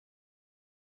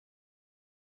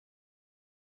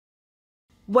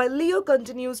While Leo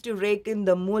continues to rake in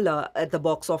the moolah at the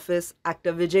box office,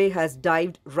 actor Vijay has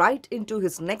dived right into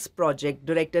his next project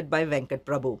directed by Venkat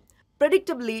Prabhu.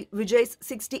 Predictably, Vijay's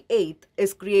 68th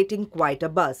is creating quite a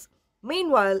buzz.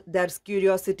 Meanwhile, there's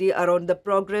curiosity around the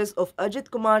progress of Ajit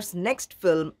Kumar's next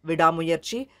film,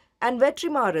 Vidamuyarchi, and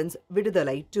Vetrimaran's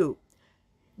Vidudalai too.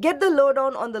 Get the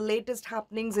lowdown on the latest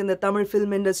happenings in the Tamil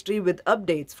film industry with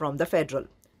updates from the Federal.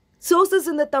 Sources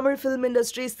in the Tamil film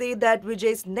industry say that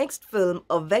Vijay's next film,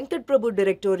 a Venkat Prabhu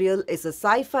directorial, is a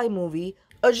sci-fi movie,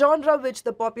 a genre which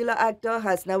the popular actor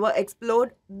has never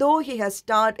explored, though he has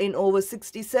starred in over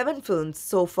 67 films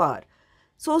so far.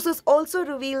 Sources also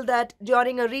reveal that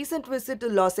during a recent visit to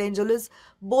Los Angeles,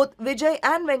 both Vijay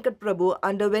and Venkat Prabhu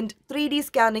underwent 3D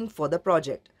scanning for the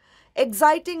project.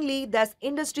 Excitingly, there's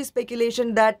industry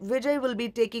speculation that Vijay will be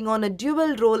taking on a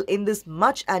dual role in this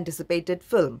much-anticipated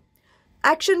film.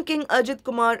 Action king Ajit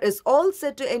Kumar is all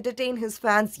set to entertain his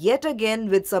fans yet again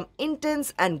with some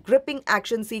intense and gripping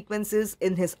action sequences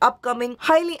in his upcoming,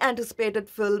 highly anticipated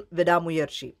film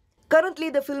Vidamuyarchi. Currently,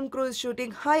 the film crew is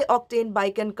shooting high-octane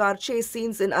bike and car chase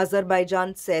scenes in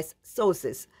Azerbaijan, says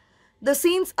sources. The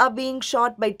scenes are being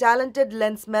shot by talented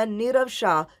lensman Nirav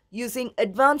Shah using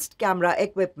advanced camera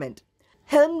equipment.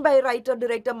 Helmed by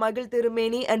writer-director Magal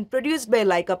Tirumeni and produced by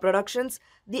Laika Productions,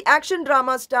 the action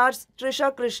drama stars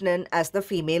Trisha Krishnan as the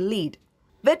female lead.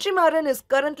 Vetrimaran is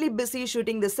currently busy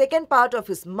shooting the second part of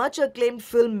his much-acclaimed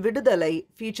film Vidudalai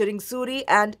featuring Suri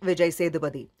and Vijay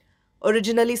Sethupathi.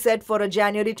 Originally set for a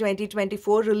January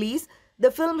 2024 release, the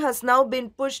film has now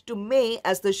been pushed to May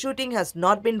as the shooting has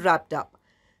not been wrapped up.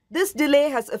 This delay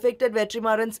has affected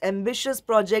Vetrimaran's ambitious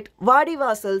project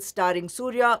Vadivasal starring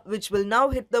Surya, which will now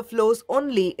hit the floors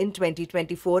only in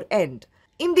 2024 end.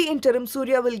 In the interim,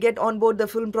 Surya will get on board the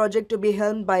film project to be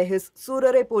helmed by his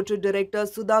Surare Potu director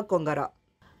Sudha Kongara.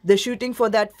 The shooting for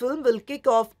that film will kick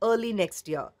off early next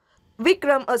year.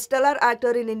 Vikram, a stellar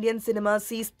actor in Indian cinema,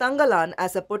 sees Tangalan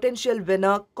as a potential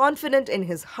winner, confident in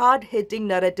his hard-hitting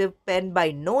narrative penned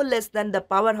by no less than the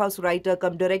powerhouse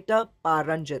writer-cum-director Pa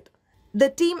Ranjit. The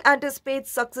team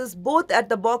anticipates success both at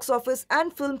the box office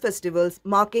and film festivals,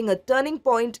 marking a turning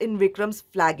point in Vikram's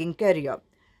flagging career.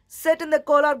 Set in the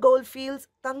Kolar goldfields,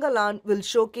 Tangalan will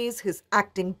showcase his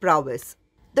acting prowess.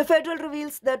 The Federal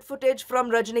reveals that footage from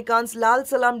Rajinikanth's Lal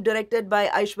Salam, directed by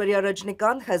Aishwarya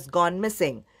Rajinikanth, has gone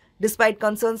missing. Despite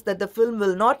concerns that the film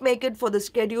will not make it for the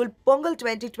scheduled Pongal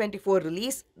 2024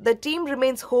 release, the team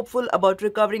remains hopeful about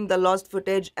recovering the lost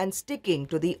footage and sticking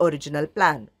to the original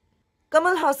plan.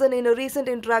 Kamal, in a recent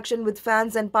interaction with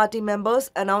fans and party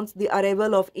members, announced the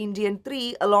arrival of Indian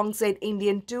 3 alongside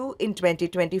Indian 2 in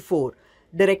 2024.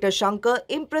 Director Shankar,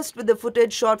 impressed with the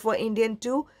footage shot for Indian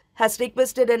 2, has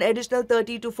requested an additional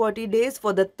 30 to 40 days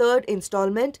for the third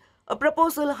installment, a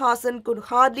proposal Hassan could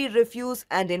hardly refuse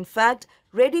and in fact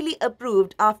readily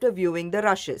approved after viewing the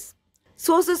rushes.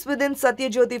 Sources within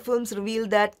Satyajyoti Films reveal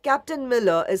that Captain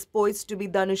Miller is poised to be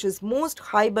Dhanush's most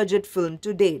high-budget film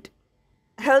to date.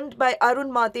 Helmed by Arun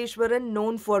Mateshwaran,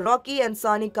 known for Rocky and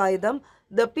Sani Kaidam,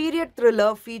 the period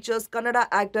thriller features Kannada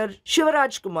actor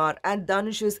Shivaraj Kumar and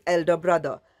Dhanush's elder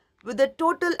brother. With a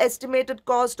total estimated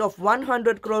cost of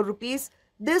 100 crore rupees,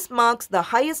 this marks the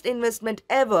highest investment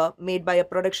ever made by a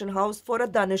production house for a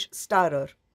Dhanush starrer.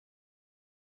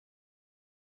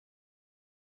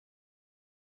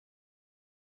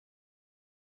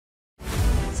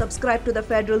 Subscribe to the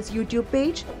Federal's YouTube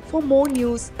page for more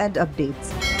news and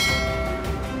updates.